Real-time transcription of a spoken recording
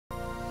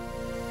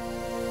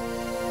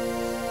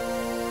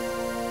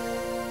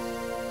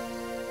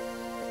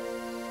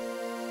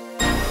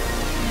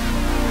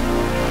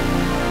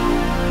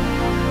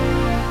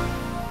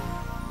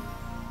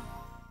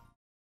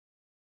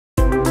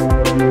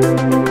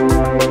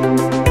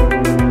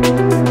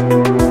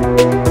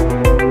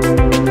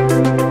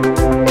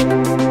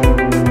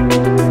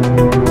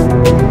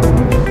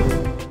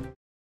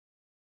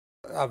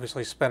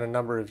obviously spent a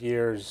number of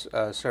years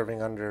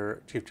serving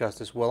under Chief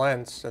Justice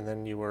Willents, and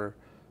then you were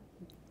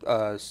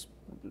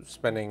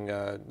spending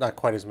not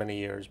quite as many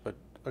years, but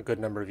a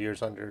good number of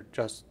years under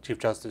Chief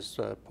Justice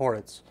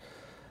Porras.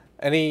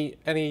 Any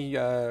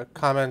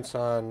comments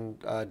on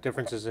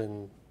differences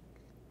in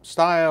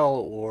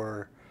style,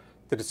 or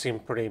did it seem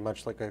pretty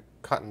much like a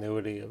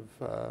continuity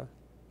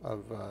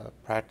of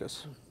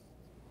practice?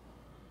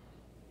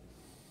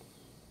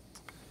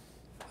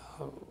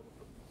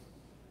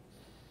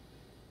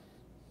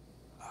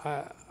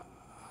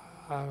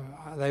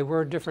 They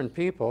were different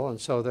people,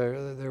 and so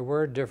there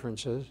were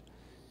differences.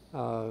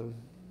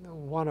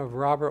 One of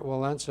Robert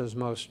Willents's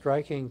most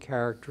striking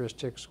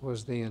characteristics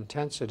was the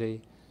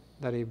intensity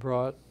that he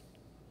brought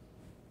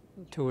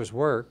to his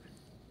work.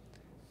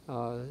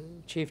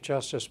 Chief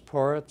Justice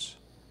Porras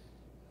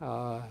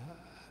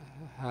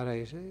had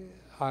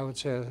I would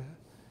say,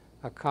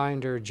 a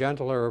kinder,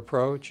 gentler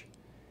approach.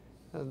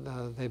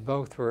 They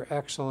both were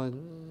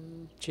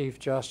excellent Chief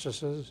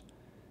Justices,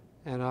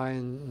 and I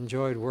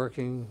enjoyed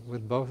working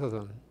with both of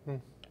them.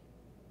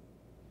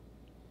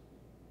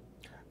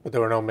 But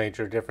there were no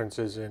major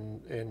differences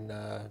in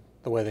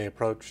the way they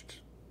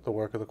approached the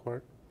work of the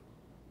court?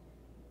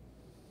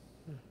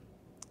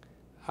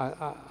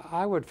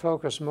 I would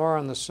focus more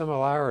on the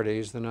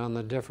similarities than on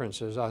the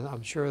differences.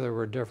 I'm sure there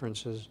were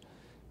differences,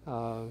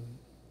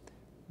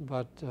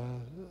 but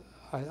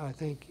I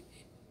think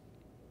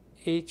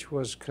each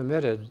was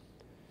committed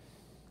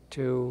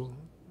to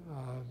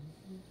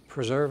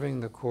preserving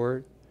the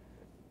court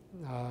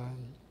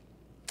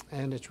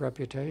and its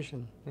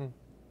reputation.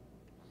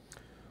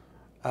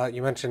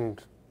 You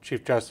mentioned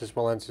Chief Justice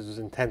Willents's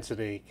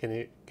intensity.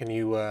 Can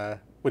you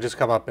would just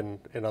come up in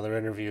other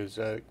interviews.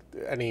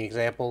 Any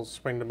examples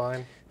spring to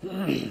mind?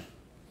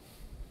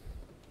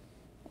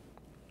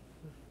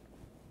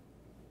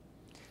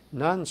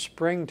 None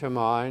spring to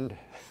mind,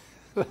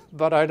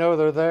 but I know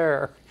they're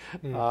there.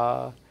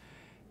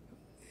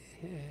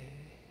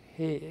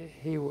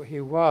 He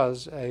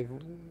was a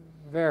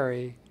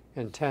very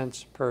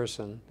intense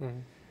person,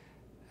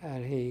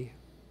 and he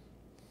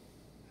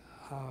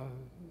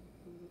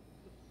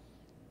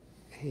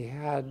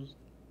had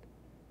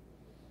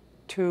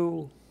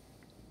two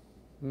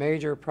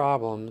major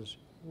problems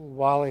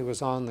while he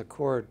was on the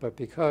court, but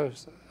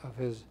because of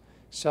his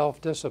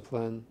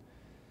self-discipline,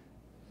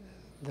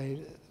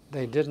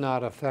 they did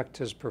not affect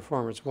his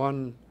performance.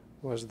 One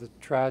was the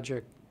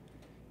tragic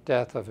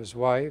death of his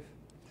wife,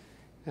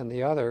 and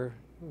the other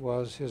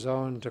was his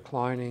own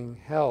declining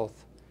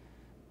health.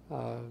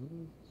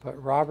 But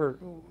Robert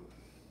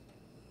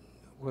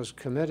was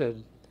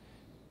committed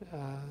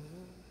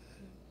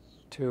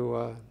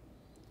to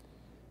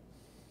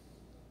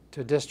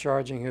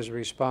discharging his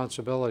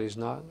responsibilities,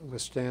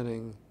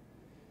 notwithstanding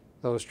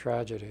those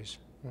tragedies.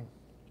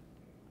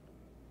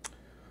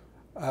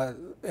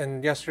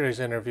 In yesterday's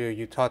interview,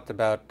 you talked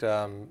about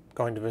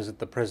going to visit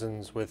the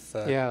prisons with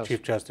Yes.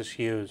 Chief Justice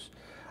Hughes.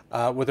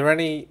 Were there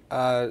any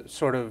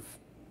sort of,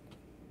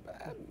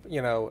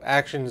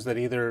 actions that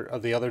either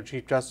of the other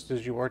Chief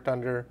Justices you worked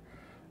under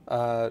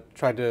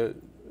tried to,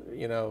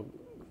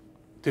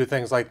 do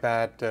things like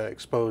that,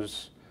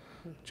 expose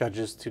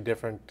judges to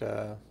different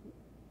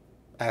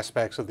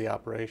aspects of the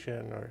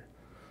operation, or?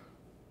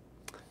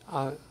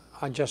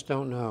 I just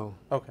don't know.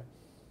 Okay.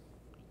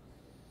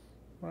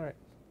 All right.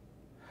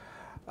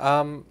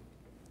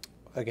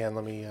 Again,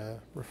 let me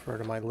refer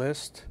to my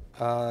list.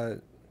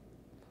 The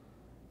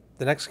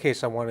next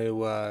case I want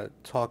to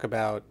talk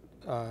about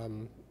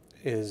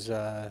is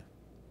the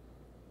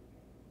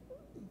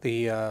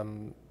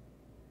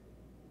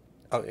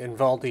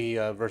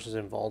Invaldi versus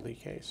Invaldi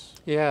case.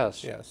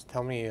 Yes. Yes.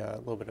 Tell me a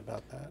little bit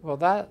about that. Well,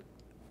 that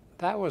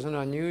was an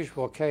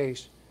unusual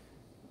case.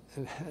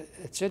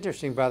 It's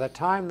interesting. By the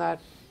time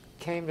that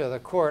came to the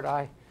court,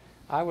 I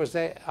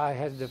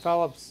had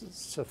developed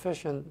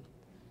sufficient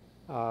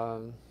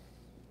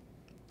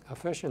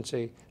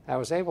efficiency. I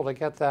was able to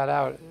get that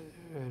out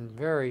in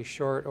very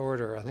short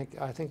order.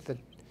 I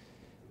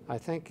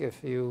think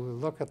if you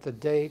look at the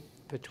date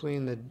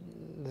between the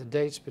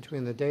dates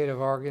between the date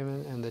of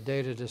argument and the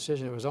date of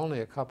decision, it was only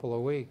a couple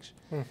of weeks.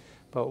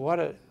 But what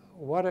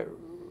it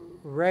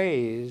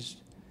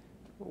raised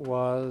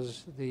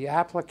was the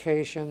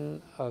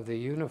application of the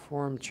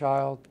Uniform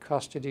Child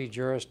Custody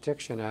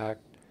Jurisdiction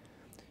Act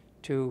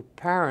to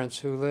parents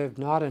who lived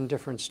not in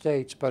different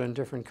states but in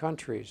different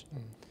countries.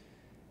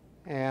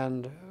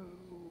 And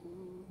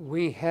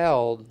we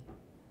held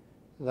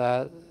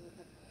that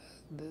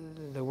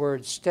the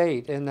word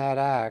state in that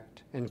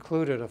act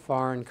included a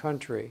foreign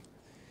country,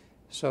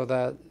 so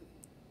that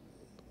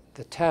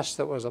the test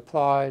that was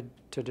applied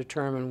to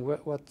determine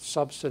what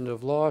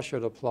substantive law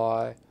should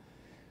apply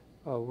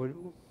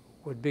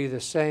would be the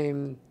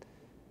same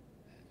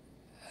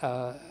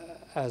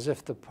as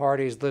if the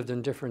parties lived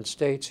in different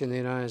states in the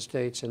United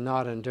States and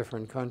not in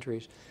different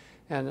countries.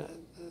 And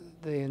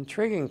the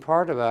intriguing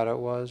part about it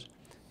was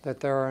that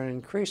there are an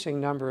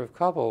increasing number of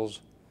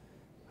couples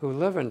who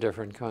live in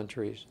different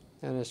countries,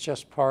 and it's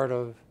just part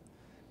of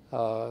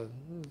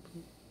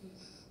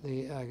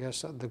I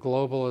guess the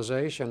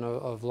globalization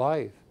of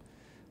life,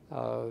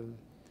 uh,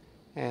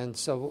 and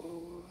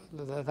so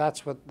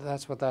that's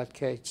what that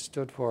case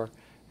stood for.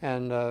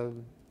 And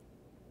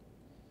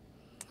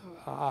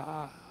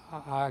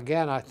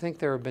again, I think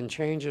there have been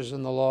changes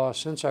in the law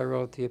since I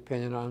wrote the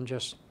opinion. I'm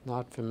just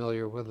not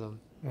familiar with them.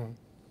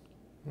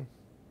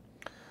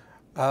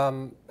 Mm.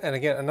 And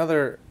again,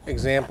 another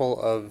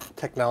example of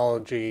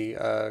technology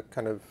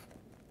kind of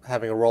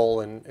having a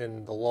role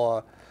in the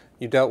law.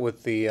 You dealt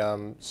with the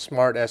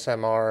Smart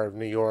SMR of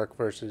New York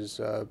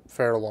versus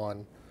Fair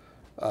Lawn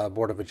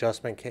Board of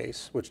Adjustment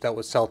case, which dealt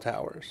with cell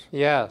towers.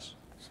 Yes,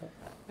 So,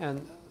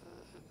 and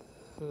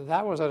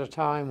that was at a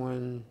time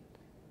when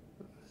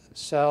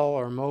cell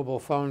or mobile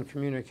phone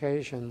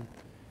communication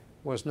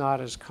was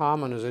not as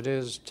common as it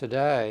is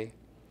today,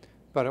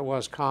 but it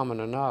was common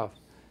enough.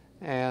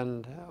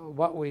 And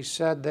what we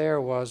said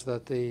there was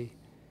that the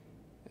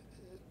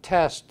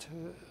test,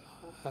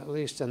 at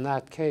least in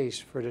that case,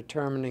 for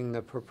determining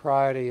the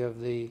propriety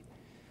of the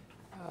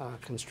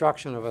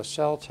construction of a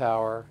cell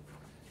tower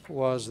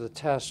was the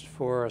test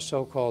for a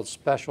so-called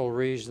special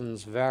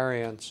reasons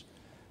variance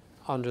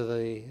under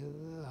the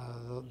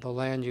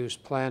land use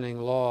planning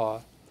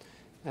law.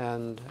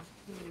 And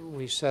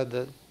we said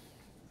that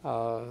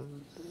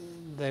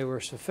they were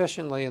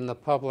sufficiently in the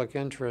public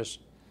interest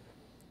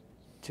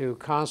to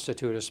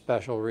constitute a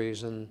special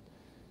reason,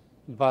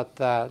 but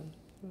that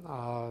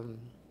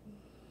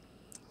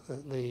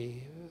the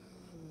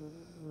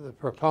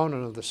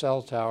proponent of the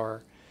cell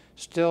tower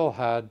still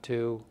had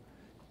to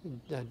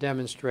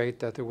demonstrate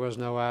that there was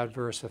no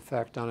adverse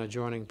effect on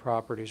adjoining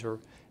properties or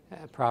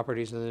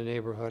properties in the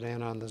neighborhood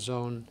and on the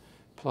zone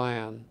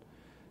plan.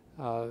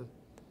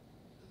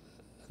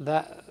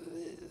 That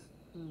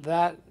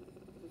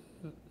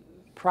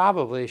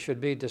probably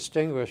should be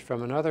distinguished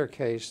from another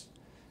case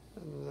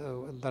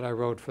that I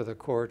wrote for the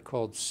court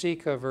called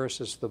Sika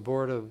versus the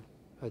Board of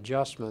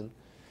Adjustment.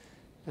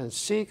 And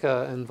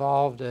Sika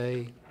involved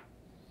a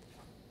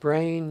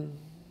brain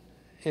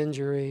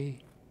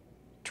injury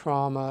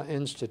trauma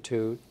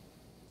institute,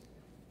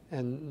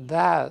 and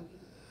that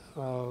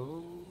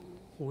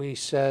we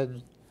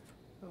said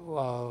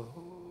was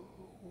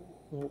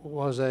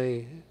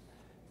a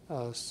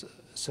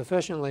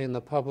sufficiently in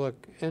the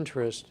public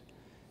interest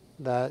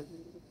that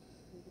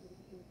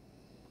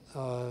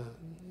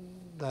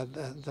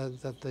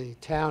that the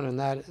town and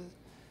that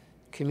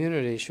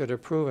community should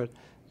approve it.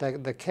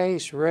 The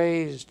case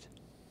raised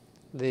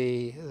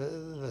the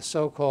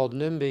so-called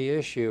NIMBY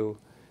issue,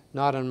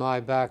 not in my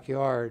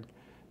backyard,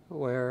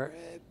 where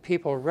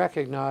people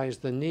recognize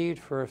the need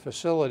for a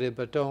facility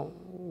but don't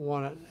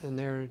want it in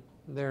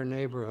their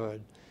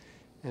neighborhood.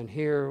 And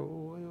here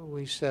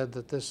we said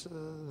that this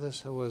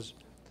was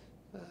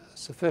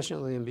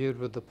sufficiently imbued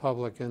with the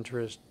public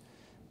interest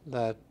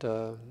that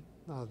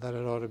that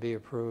it ought to be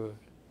approved.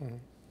 Mm-hmm.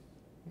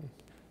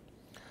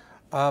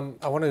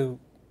 I want to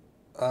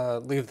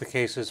leave the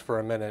cases for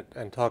a minute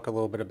and talk a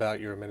little bit about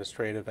your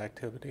administrative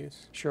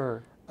activities.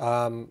 Sure.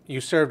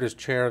 You served as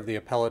chair of the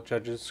Appellate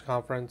Judges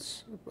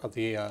Conference of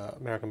the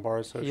American Bar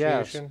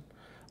Association. Yes.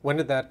 When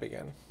did that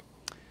begin?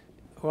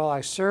 Well, I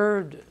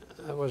served,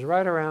 it was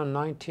right around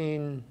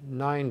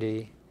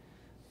 1990.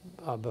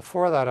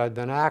 Before that, I'd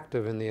been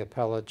active in the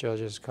Appellate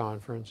Judges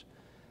Conference,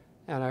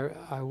 and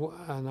I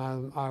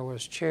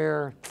was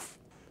chair,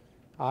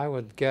 I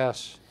would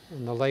guess,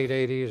 in the late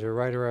 80s or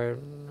right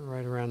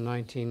around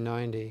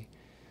 1990.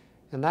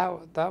 And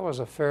that was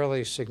a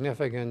fairly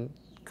significant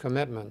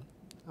commitment.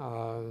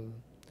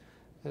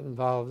 It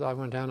involved, I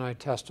went down and I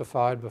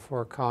testified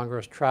before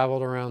Congress,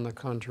 traveled around the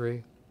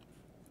country.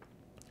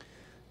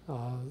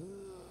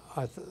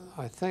 I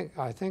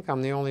think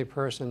I'm the only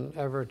person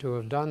ever to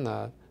have done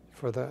that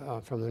for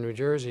from the New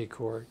Jersey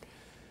court.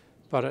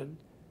 But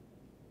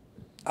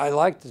I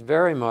liked it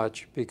very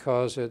much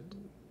because it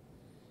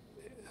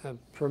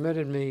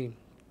permitted me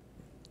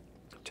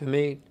to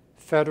meet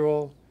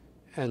federal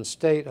and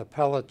state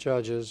appellate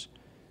judges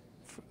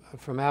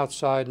from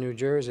outside New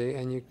Jersey,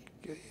 and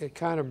it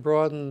kind of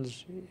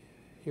broadens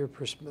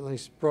at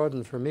least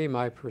broadened for me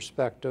my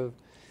perspective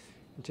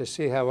to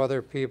see how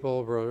other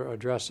people were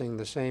addressing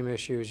the same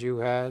issues you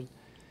had,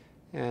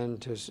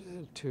 and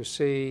to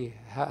see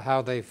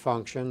how they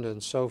functioned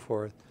and so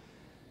forth.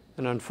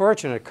 An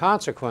unfortunate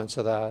consequence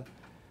of that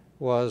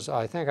was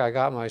I think I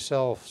got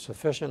myself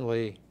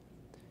sufficiently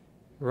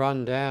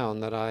run down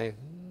that I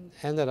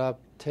ended up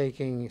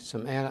taking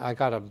I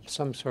got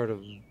some sort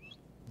of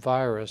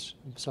virus,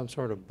 some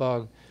sort of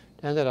bug,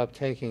 ended up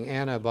taking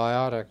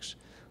antibiotics,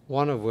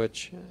 one of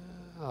which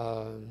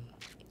I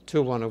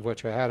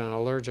had an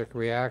allergic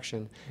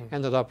reaction,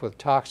 ended up with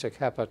toxic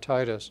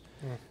hepatitis,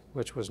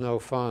 which was no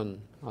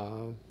fun.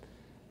 But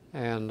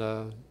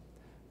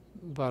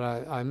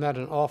I met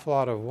an awful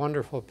lot of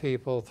wonderful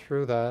people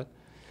through that,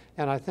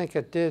 and I think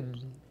it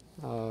did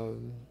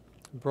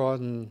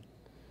broaden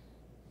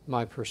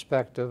my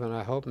perspective, and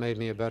I hope made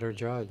me a better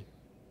judge.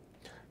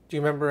 Do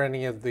you remember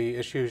any of the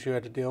issues you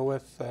had to deal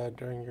with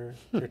during your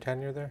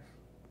tenure there?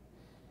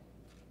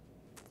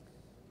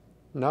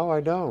 No,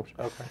 I don't.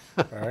 Okay.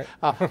 All right.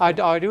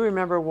 I do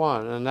remember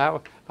one, and I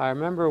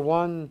remember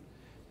one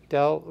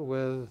dealt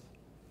with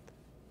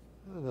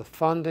the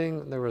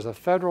funding. There was a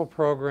federal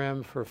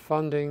program for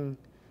funding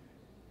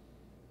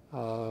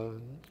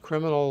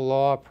criminal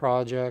law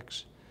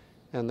projects,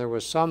 and there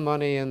was some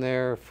money in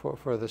there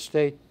for the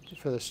state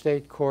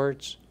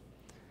courts.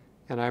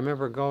 And I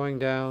remember going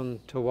down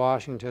to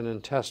Washington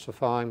and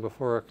testifying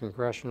before a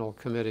congressional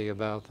committee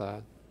about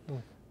that.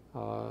 Mm.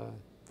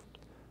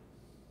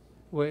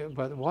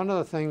 But one of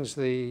the things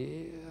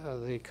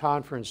the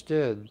conference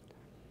did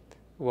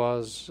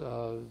was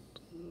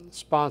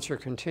sponsor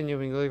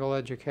continuing legal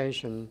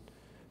education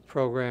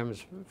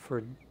programs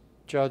for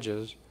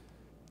judges,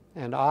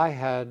 and I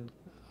had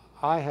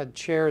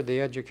chaired the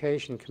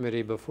education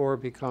committee before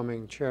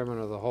becoming chairman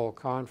of the whole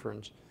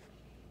conference,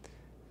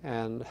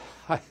 and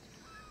I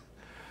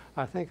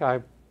think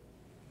I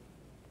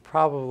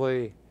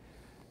probably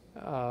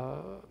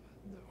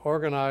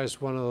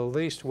organized one of the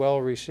least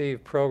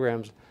well-received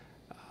programs.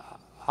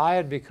 I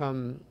had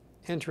become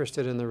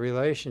interested in the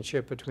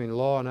relationship between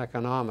law and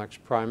economics,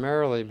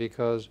 primarily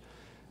because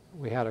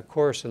we had a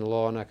course in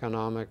law and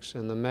economics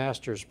in the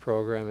master's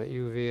program at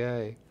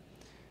UVA.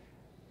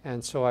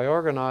 And so I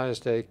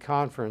organized a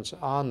conference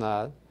on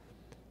that,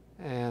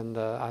 and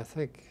I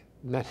think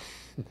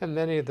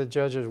many of the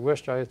judges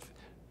wished I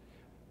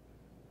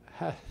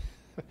had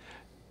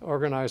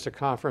organized a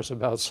conference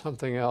about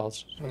something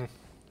else. Mm.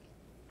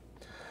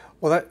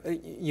 Well,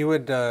 you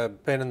had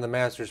been in the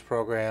master's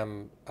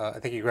program. I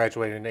think you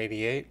graduated in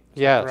 '88.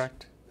 Yes.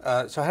 Correct.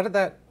 So how did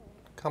that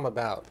come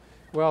about?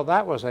 Well,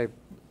 that was the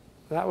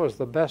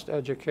best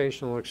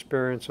educational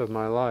experience of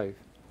my life,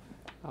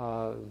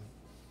 and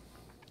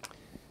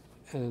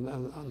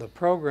the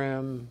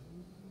program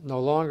no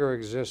longer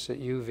exists at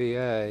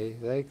UVA.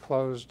 They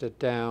closed it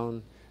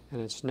down,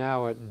 and it's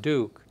now at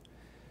Duke.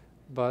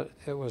 But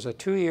it was a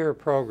 2-year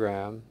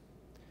program,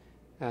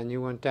 and you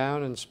went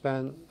down and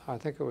spent, I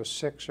think it was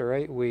 6 or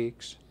 8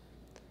 weeks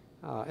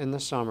in the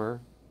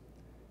summer,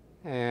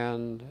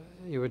 and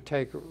you would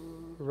take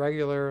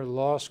regular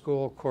law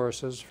school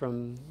courses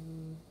from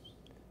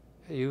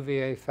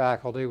UVA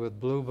faculty with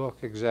blue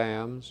book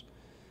exams,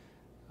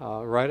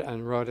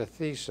 wrote a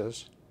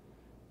thesis,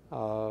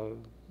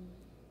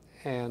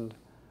 and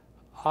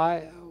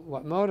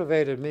what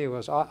motivated me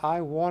was I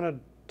wanted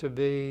to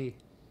be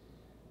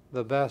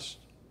the best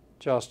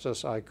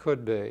justice I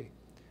could be.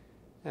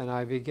 And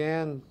I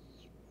began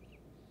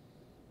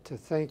to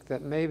think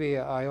that maybe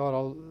I ought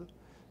to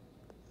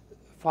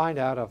find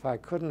out if I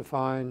couldn't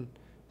find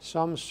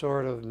some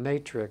sort of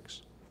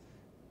matrix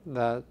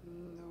that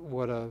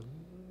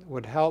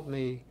would help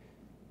me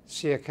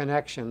see a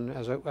connection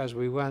as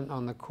we went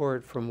on the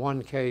court from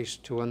one case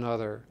to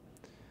another.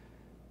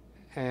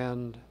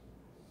 And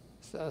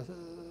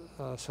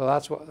so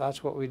that's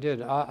what we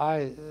did.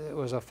 It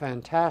was a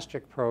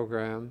fantastic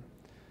program,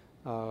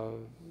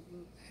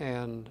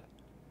 and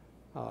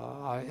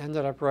I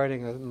ended up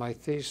writing my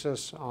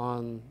thesis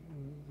on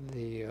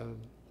the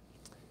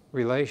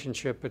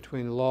relationship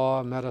between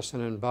law,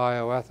 medicine, and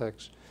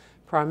bioethics,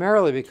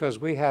 primarily because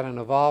we had an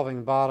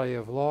evolving body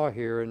of law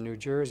here in New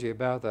Jersey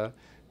about that.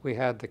 We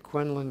had the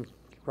Quinlan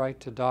right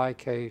to die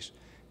case.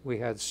 We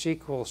had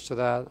sequels to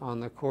that on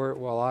the court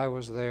while I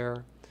was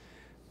there.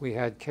 We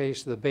had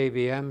the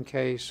Baby M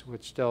case,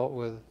 which dealt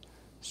with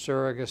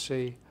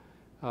surrogacy.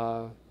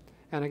 And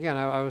again,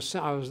 I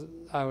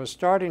was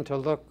starting to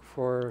look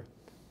for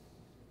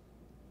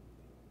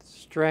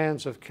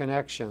strands of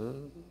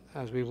connection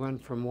as we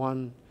went from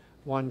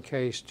one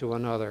case to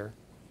another,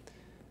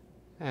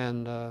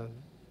 and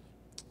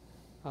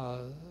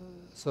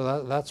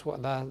so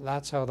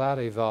that's how that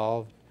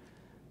evolved.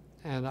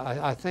 And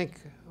I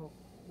think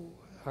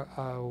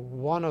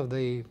one of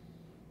the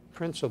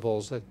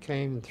principles that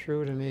came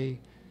through to me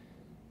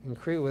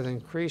with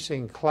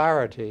increasing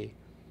clarity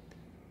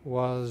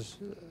was,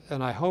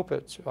 and I hope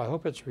it's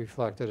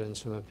reflected in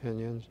some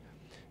opinions,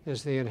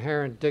 is the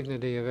inherent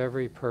dignity of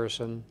every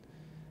person,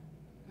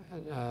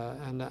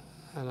 and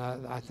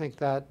I think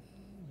that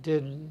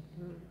did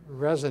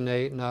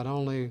resonate not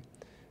only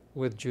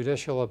with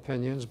judicial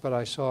opinions, but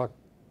I saw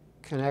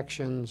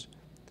connections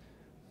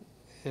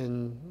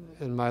in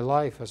my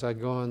life as I'd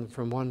gone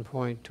from one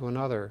point to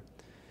another.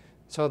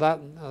 So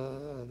that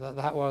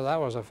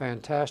was a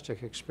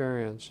fantastic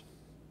experience.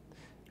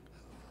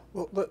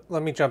 Well,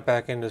 let me jump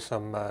back into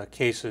some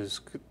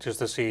cases just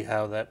to see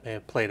how that may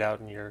have played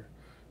out in your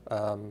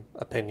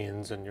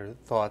opinions and your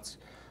thoughts.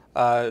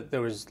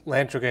 There was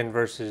Landrigan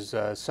versus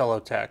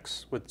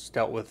Celotex, which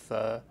dealt with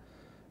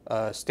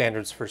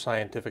standards for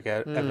scientific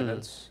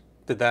evidence.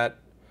 Did that?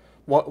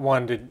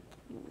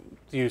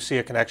 Do you see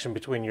a connection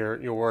between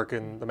your work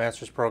in the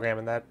master's program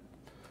and that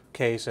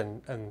case,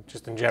 and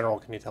just in general,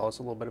 can you tell us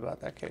a little bit about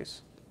that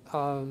case?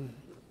 I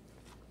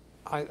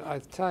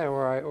tell you,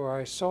 where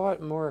I saw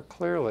it more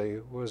clearly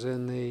was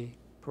in the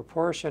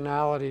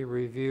proportionality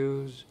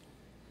reviews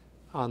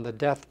on the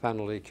death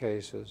penalty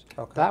cases.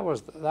 Okay.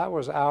 That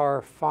was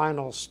our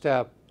final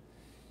step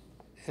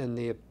in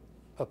the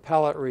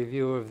appellate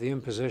review of the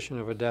imposition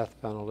of a death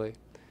penalty.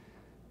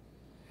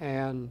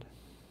 And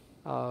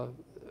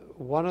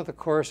one of the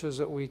courses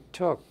that we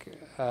took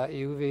at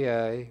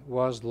UVA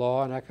was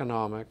law and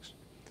economics,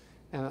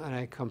 and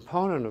a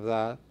component of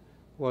that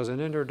was an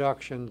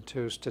introduction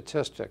to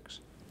statistics.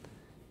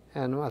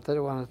 And at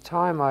the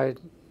time I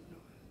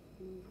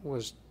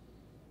was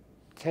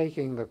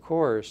taking the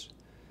course,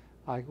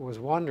 I was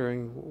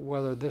wondering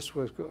whether this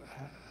would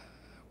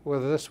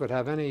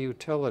have any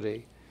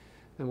utility.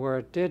 And where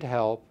it did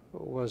help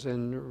was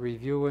in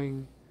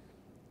reviewing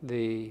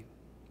the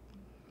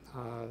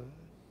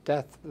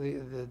death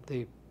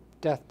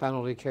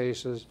penalty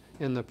cases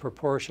in the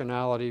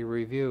proportionality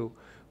review,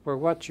 where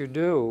what you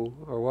do,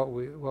 or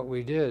what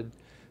we did,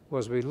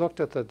 was we looked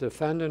at the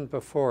defendant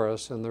before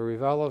us and the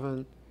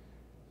relevant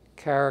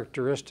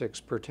characteristics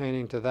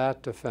pertaining to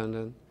that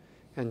defendant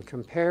and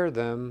compared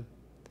them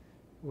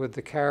with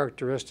the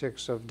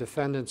characteristics of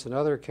defendants in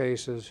other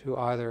cases who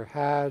either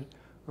had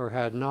or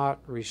had not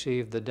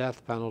received the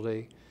death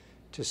penalty,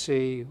 to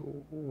see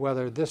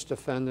whether this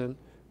defendant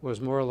was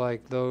more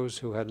like those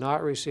who had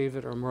not received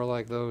it or more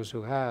like those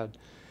who had.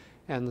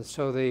 And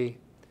so the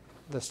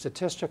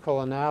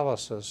statistical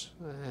analysis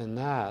in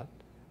that,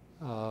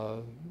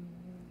 in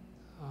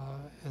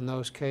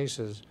those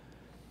cases,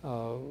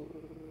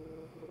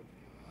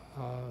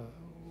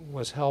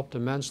 was helped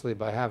immensely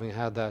by having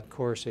had that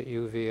course at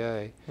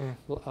UVA.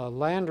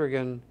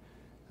 Landrigan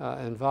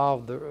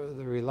involved the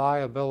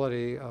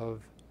reliability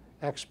of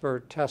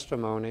expert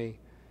testimony,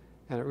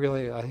 and it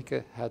really, I think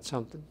it had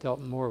dealt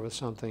more with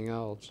something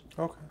else.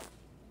 Okay.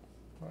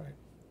 All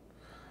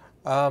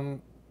right.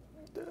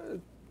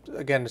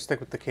 Again, to stick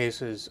with the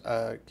cases,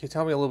 can you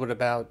tell me a little bit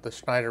about the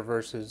Schneider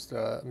versus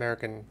the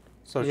American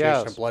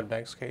Association of Blood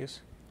Banks case?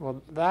 Well,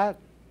 that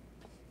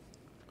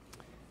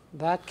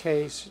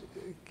case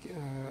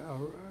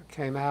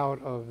came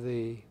out of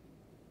the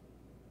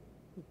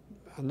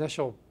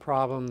initial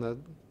problem that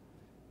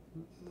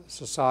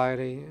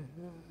society,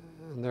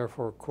 and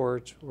therefore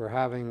courts, were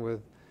having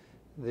with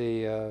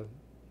the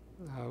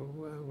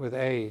with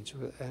AIDS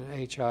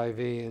and HIV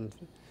and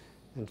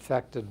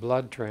infected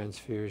blood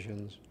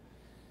transfusions.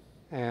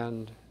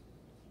 And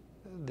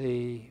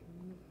the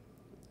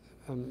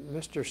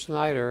Mr.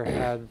 Snyder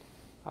had,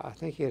 I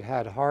think he had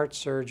had heart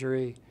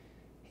surgery.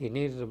 He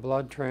needed a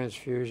blood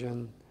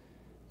transfusion.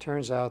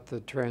 Turns out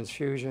the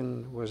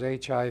transfusion was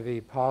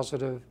HIV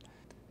positive,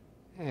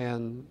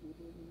 and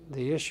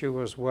the issue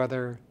was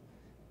whether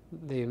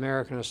the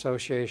American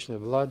Association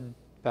of Blood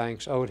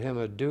Banks owed him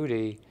a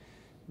duty.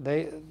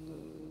 They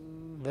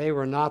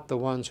were not the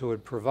ones who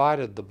had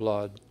provided the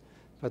blood,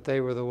 but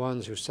they were the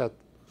ones who set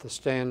the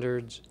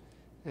standards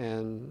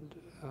and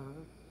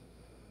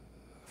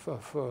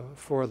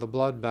for the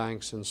blood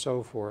banks and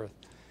so forth.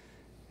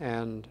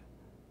 And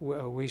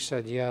we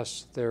said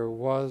yes, there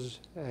was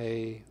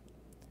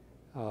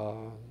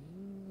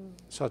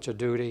such a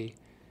duty,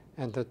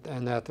 and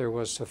that there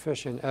was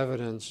sufficient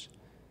evidence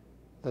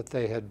that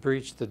they had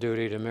breached the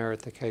duty to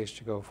merit the case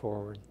to go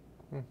forward.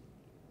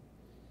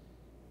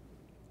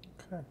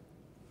 Okay.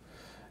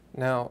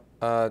 Now,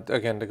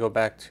 again, to go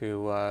back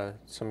to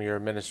some of your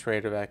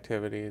administrative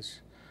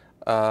activities,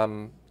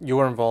 you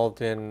were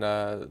involved in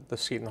the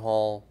Seton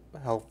Hall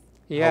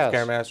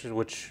Healthcare Masters,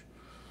 which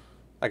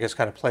I guess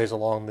kind of plays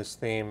along this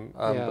theme.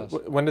 Yes.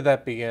 When did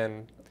that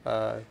begin?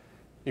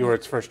 You were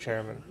its first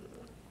chairman.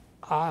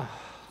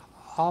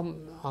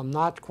 I'm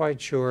not quite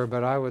sure,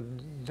 but I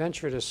would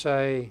venture to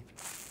say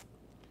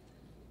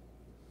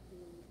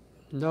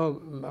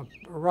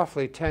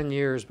roughly 10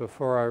 years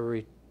before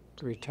I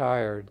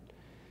retired.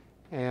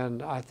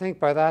 And I think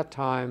by that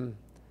time,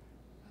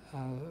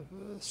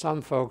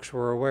 some folks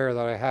were aware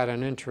that I had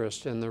an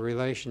interest in the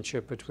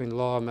relationship between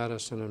law,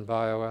 medicine, and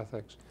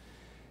bioethics.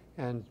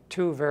 And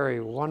two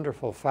very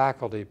wonderful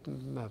faculty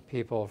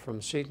people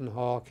from Seton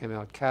Hall came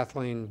out,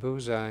 Kathleen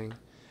Buzang,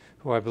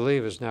 who I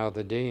believe is now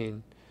the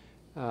dean,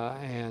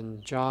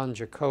 and John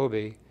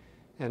Jacoby,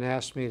 and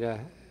asked me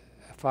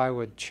if I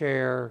would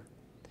chair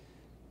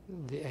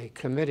a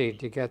committee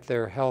to get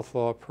their health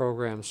law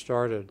program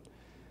started,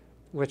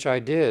 which I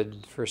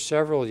did for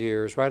several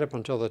years, right up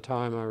until the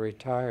time I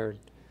retired.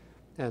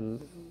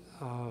 And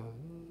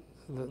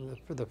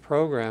the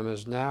program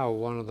is now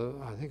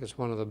I think it's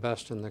one of the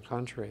best in the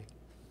country.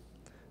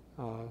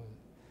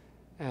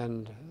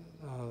 And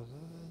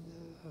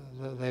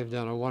they've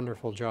done a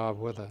wonderful job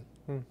with it.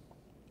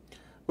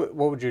 What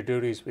would your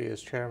duties be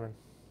as chairman?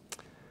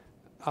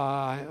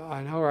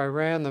 I know I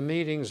ran the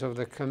meetings of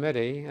the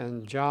committee,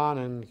 and John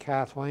and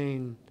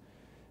Kathleen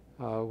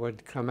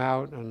would come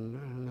out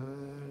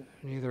and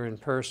either in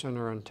person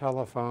or on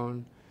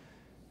telephone,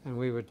 and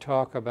we would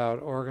talk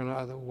about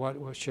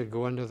what should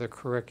go into the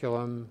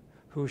curriculum,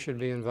 who should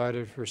be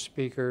invited for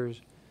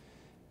speakers,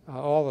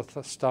 all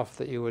the stuff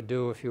that you would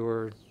do if you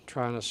were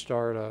trying to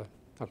start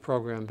a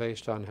program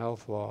based on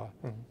health law.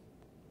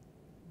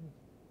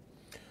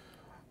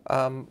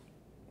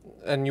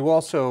 And you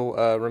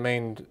also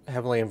remained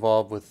heavily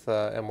involved with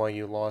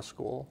NYU Law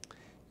School.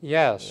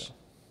 Yes, yeah.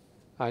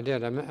 I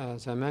did.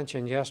 As I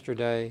mentioned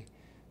yesterday,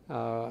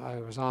 I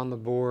was on the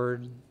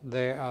board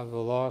there of the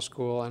law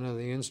school and of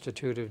the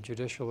Institute of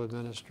Judicial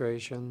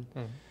Administration.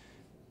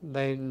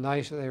 They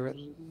were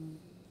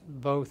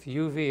both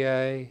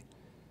UVA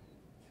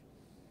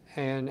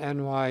and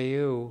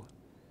NYU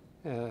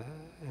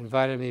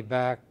invited me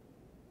back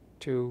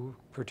to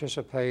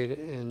participate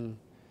in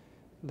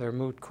their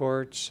moot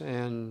courts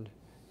and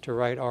to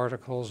write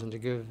articles and to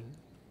give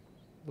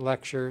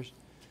lectures.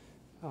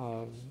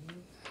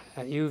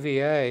 At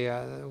UVA,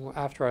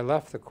 after I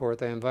left the court,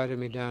 they invited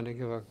me down to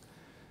give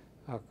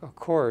a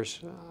course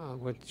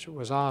which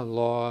was on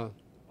law,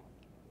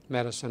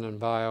 medicine, and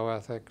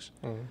bioethics.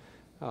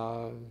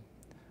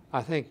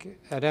 I think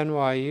at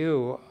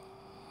NYU,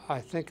 I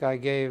think I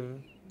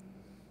gave,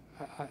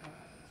 I'm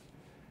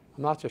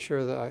not so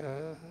sure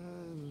that,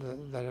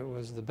 that it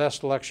was the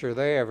best lecture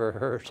they ever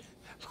heard,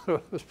 but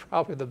it was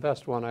probably the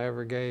best one I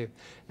ever gave.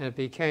 And it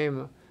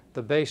became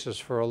the basis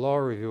for a law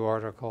review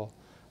article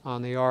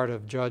on the art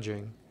of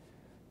judging,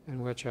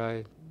 in which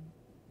I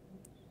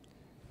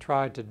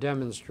tried to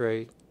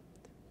demonstrate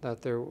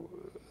that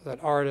that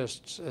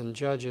artists and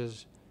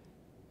judges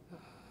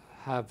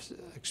have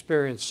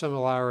experienced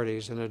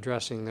similarities in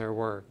addressing their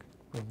work.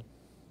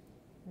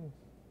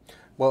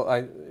 Well,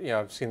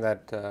 I've seen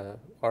that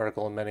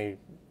article in many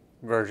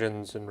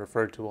versions and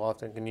referred to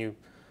often. Can you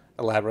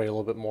elaborate a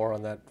little bit more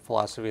on that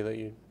philosophy that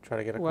you try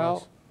to get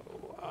across?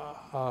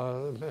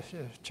 Well,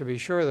 to be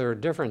sure, there are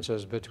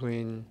differences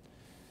between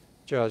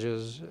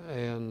judges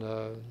and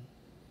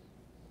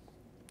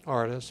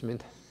artists. I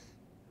mean,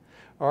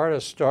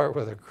 artists start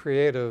with a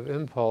creative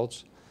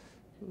impulse.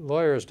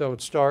 Lawyers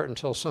don't start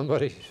until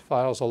somebody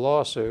files a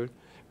lawsuit,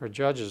 or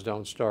judges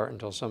don't start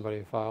until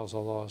somebody files a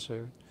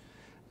lawsuit.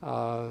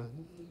 But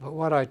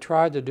what I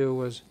tried to do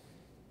was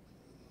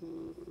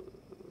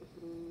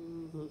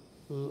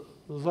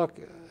look,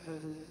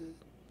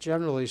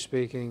 generally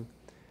speaking,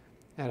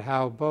 at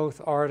how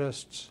both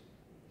artists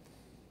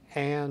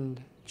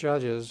and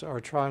judges are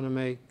trying to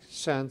make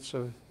sense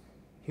of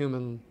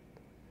human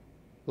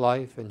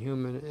life and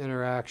human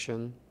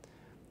interaction.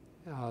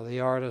 The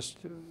artist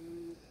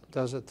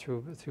does it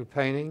through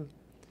painting,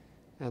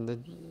 and the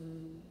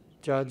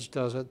judge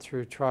does it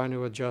through trying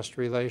to adjust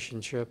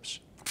relationships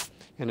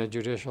in a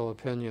judicial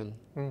opinion.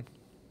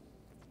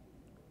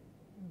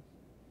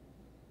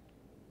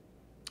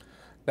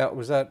 Now,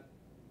 was that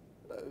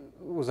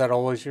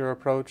always your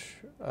approach,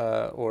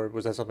 or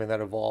was that something that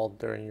evolved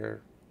during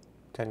your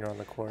tenure on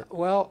the court?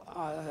 Well,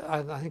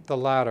 I think the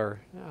latter.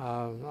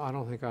 I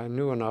don't think I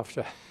knew enough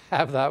to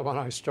have that when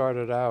I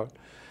started out.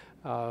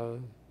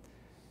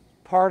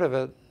 Part of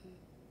it,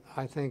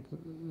 I think,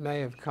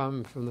 may have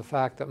come from the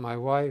fact that my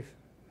wife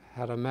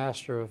had a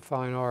Master of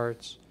Fine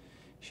Arts.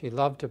 She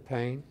loved to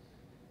paint,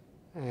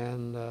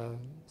 and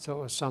so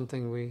it was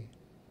something we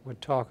would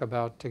talk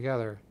about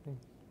together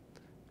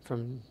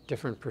from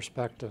different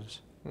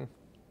perspectives.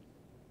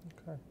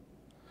 Okay.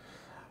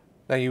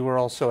 Now, you were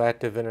also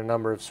active in a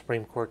number of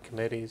Supreme Court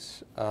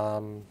committees.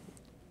 One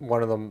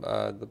of them,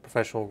 the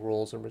Professional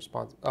Rules and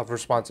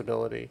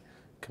Responsibility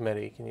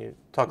Committee. Can you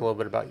talk a little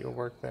bit about your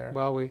work there?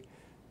 Well, we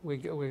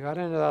got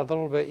into that a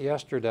little bit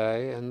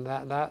yesterday, and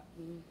that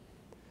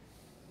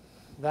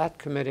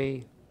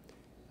committee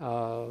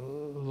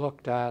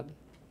looked at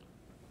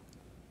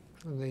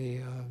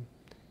the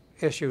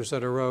issues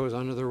that arose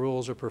under the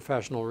rules of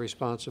professional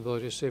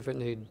responsibility to see if it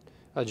needed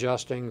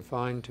adjusting,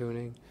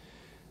 fine-tuning.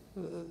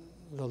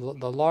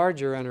 The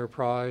larger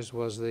enterprise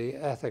was the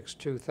Ethics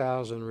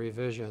 2000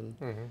 revision.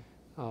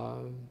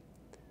 And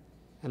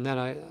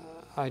then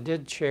I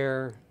did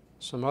chair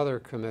some other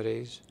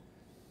committees.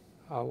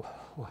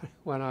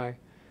 When I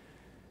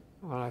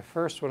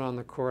first went on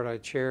the court, I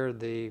chaired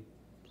the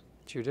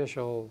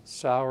Judicial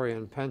Salary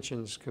and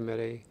Pensions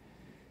Committee.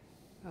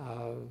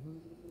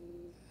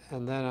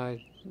 And then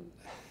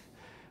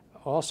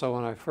also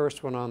when I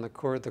first went on the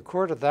court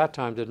at that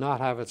time did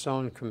not have its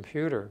own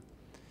computer.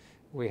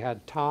 We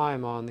had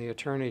time on the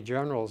Attorney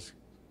General's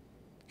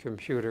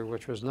computer,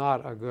 which was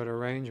not a good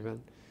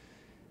arrangement.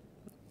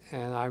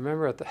 And I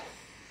remember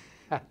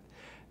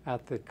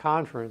at the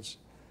conference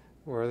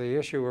where the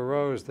issue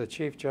arose, the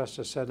Chief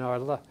Justice said,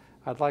 "No,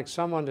 I'd like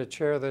someone to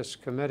chair this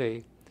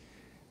committee."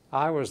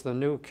 I was the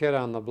new kid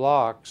on the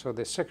block, so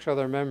the 6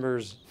 other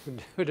members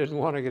who didn't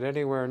want to get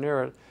anywhere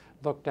near it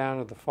looked down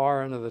at the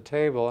far end of the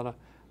table, and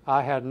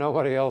I had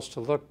nobody else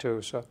to look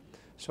to, so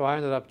I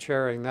ended up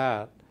chairing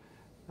that.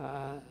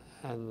 I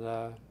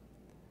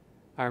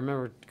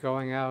remember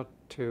going out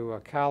to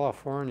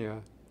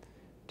California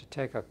to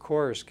take a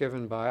course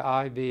given by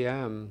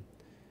IBM,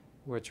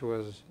 which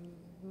was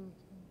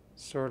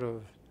sort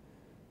of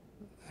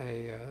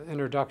a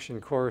introduction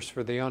course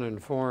for the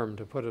uninformed,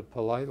 to put it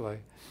politely.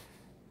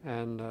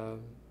 And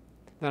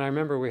then I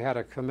remember we had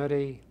a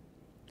committee,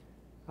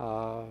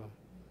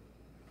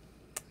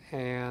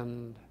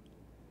 and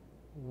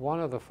one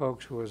of the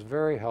folks who was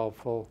very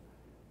helpful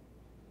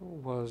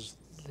was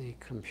the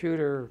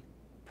computer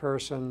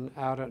person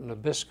out at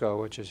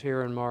Nabisco, which is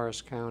here in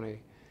Morris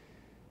County.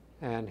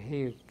 And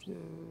he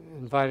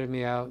invited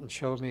me out and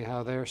showed me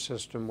how their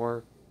system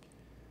worked.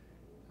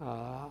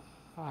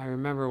 I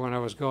remember when I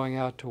was going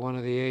out to one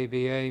of the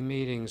ABA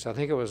meetings, I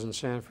think it was in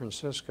San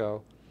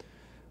Francisco,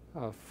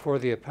 for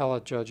the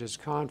appellate judges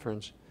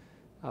conference.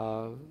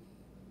 Uh,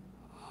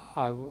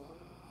 I,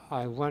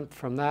 I went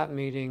from that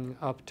meeting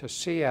up to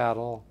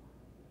Seattle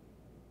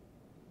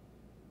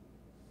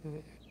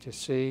to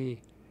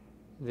see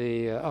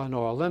the,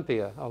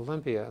 Olympia,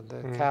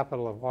 the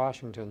capital of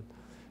Washington,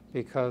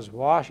 because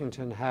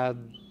Washington had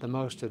the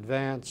most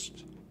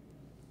advanced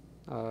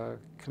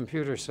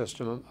computer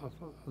system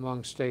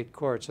among state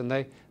courts, and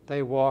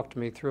they walked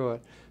me through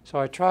it. So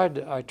I tried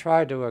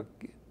to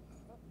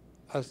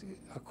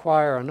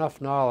acquire enough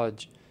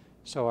knowledge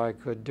so I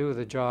could do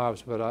the job,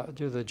 but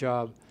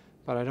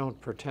I don't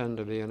pretend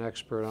to be an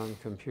expert on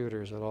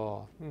computers at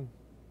all.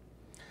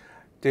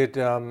 Did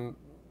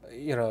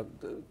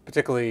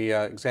particularly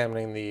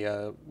examining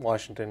the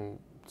Washington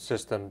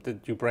system,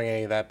 did you bring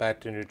any of that back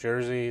to New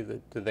Jersey?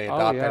 Did they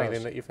adopt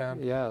anything that you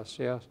found? Yes,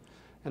 yes.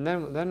 And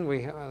then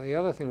the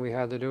other thing we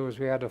had to do was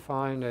we had to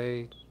find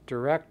a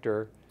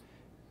director,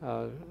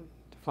 to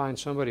find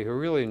somebody who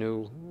really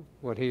knew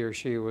what he or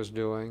she was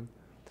doing.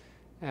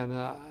 And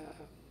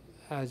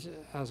as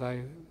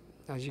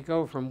you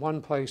go from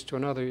one place to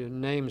another,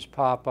 names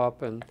pop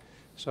up, and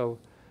so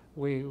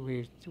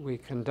we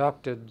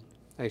conducted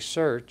a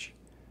search.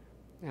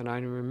 And I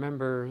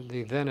remember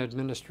the then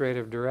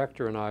administrative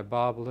director and I,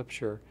 Bob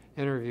Lipsher,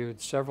 interviewed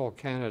several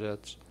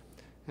candidates,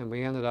 and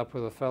we ended up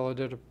with a fellow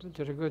who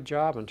did a good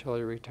job until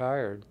he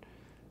retired.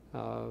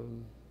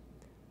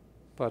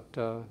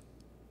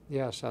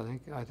 Yes, I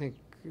think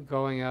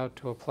going out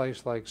to a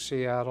place like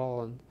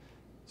Seattle and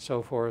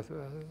so forth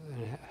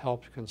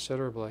helped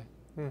considerably.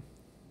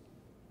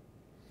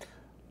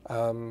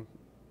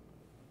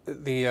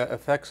 The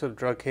effects of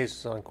drug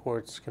cases on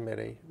courts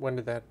committee, when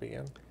did that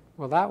begin?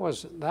 Well,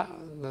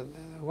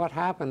 what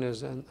happened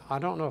is, and I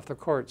don't know if the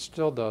court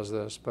still does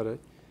this, but it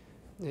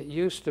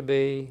used to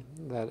be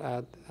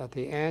that at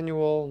the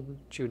annual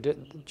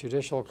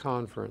judicial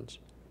conference,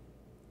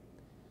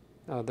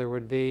 there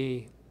would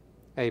be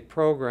a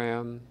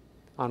program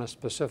on a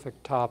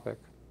specific topic.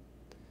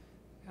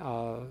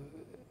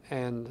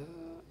 And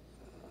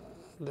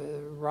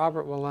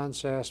Robert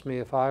Wilentz asked me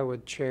if I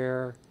would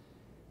chair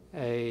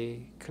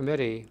a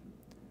committee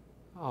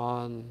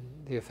on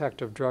the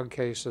effect of drug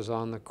cases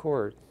on the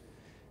court.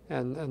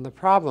 And the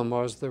problem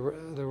was there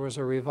was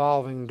a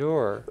revolving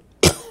door.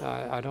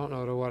 I don't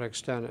know to what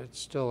extent it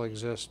still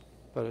exists,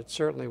 but it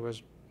certainly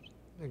was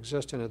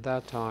existing at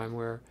that time,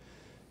 where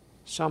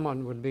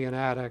someone would be an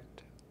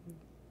addict,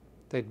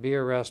 they'd be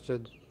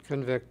arrested,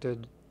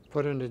 convicted,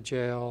 put into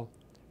jail,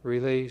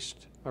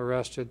 released,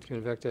 arrested,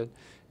 convicted.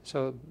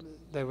 So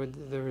there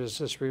was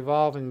this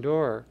revolving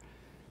door.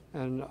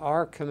 And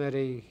our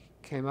committee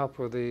came up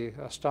with the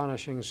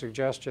astonishing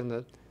suggestion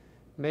that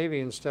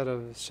maybe instead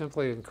of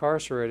simply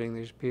incarcerating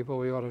these people,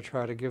 we ought to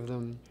try to give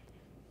them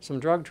some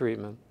drug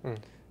treatment.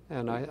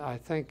 And I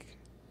think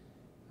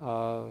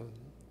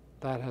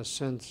that has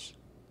since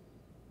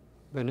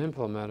been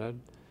implemented.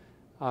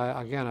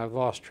 I've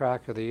lost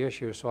track of the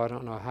issue, so I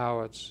don't know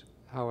how it's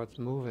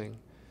moving.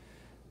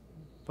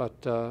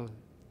 But that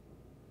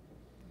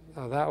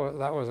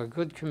was a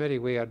good committee.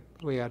 We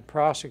had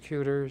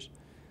prosecutors,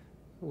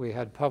 we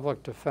had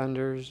public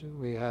defenders,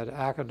 we had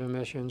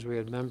academicians, we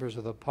had members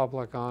of the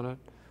public on it,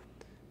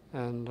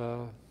 and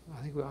I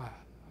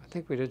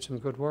think we did some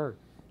good work.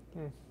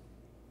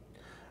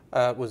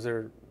 Was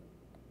there,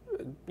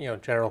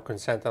 general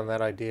consent on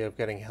that idea of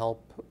getting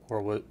help,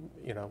 or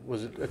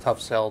was it a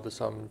tough sell to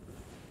some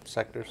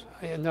sectors?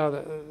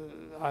 No,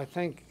 I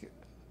think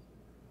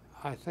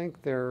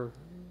there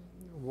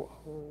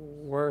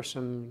were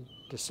some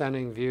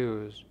dissenting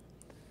views.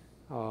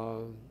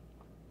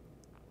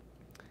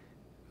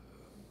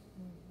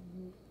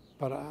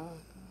 But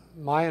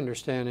my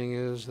understanding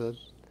is that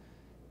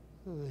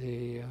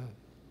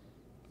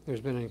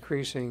there's been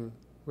increasing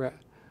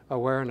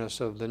awareness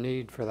of the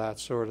need for that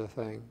sort of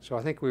thing. So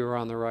I think we were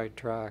on the right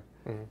track.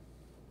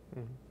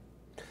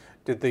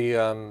 Did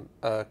the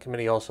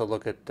committee also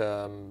look at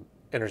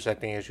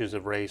intersecting issues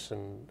of race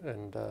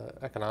and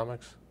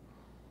economics?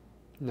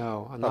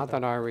 No, not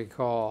that I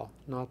recall.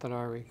 Not that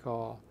I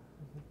recall.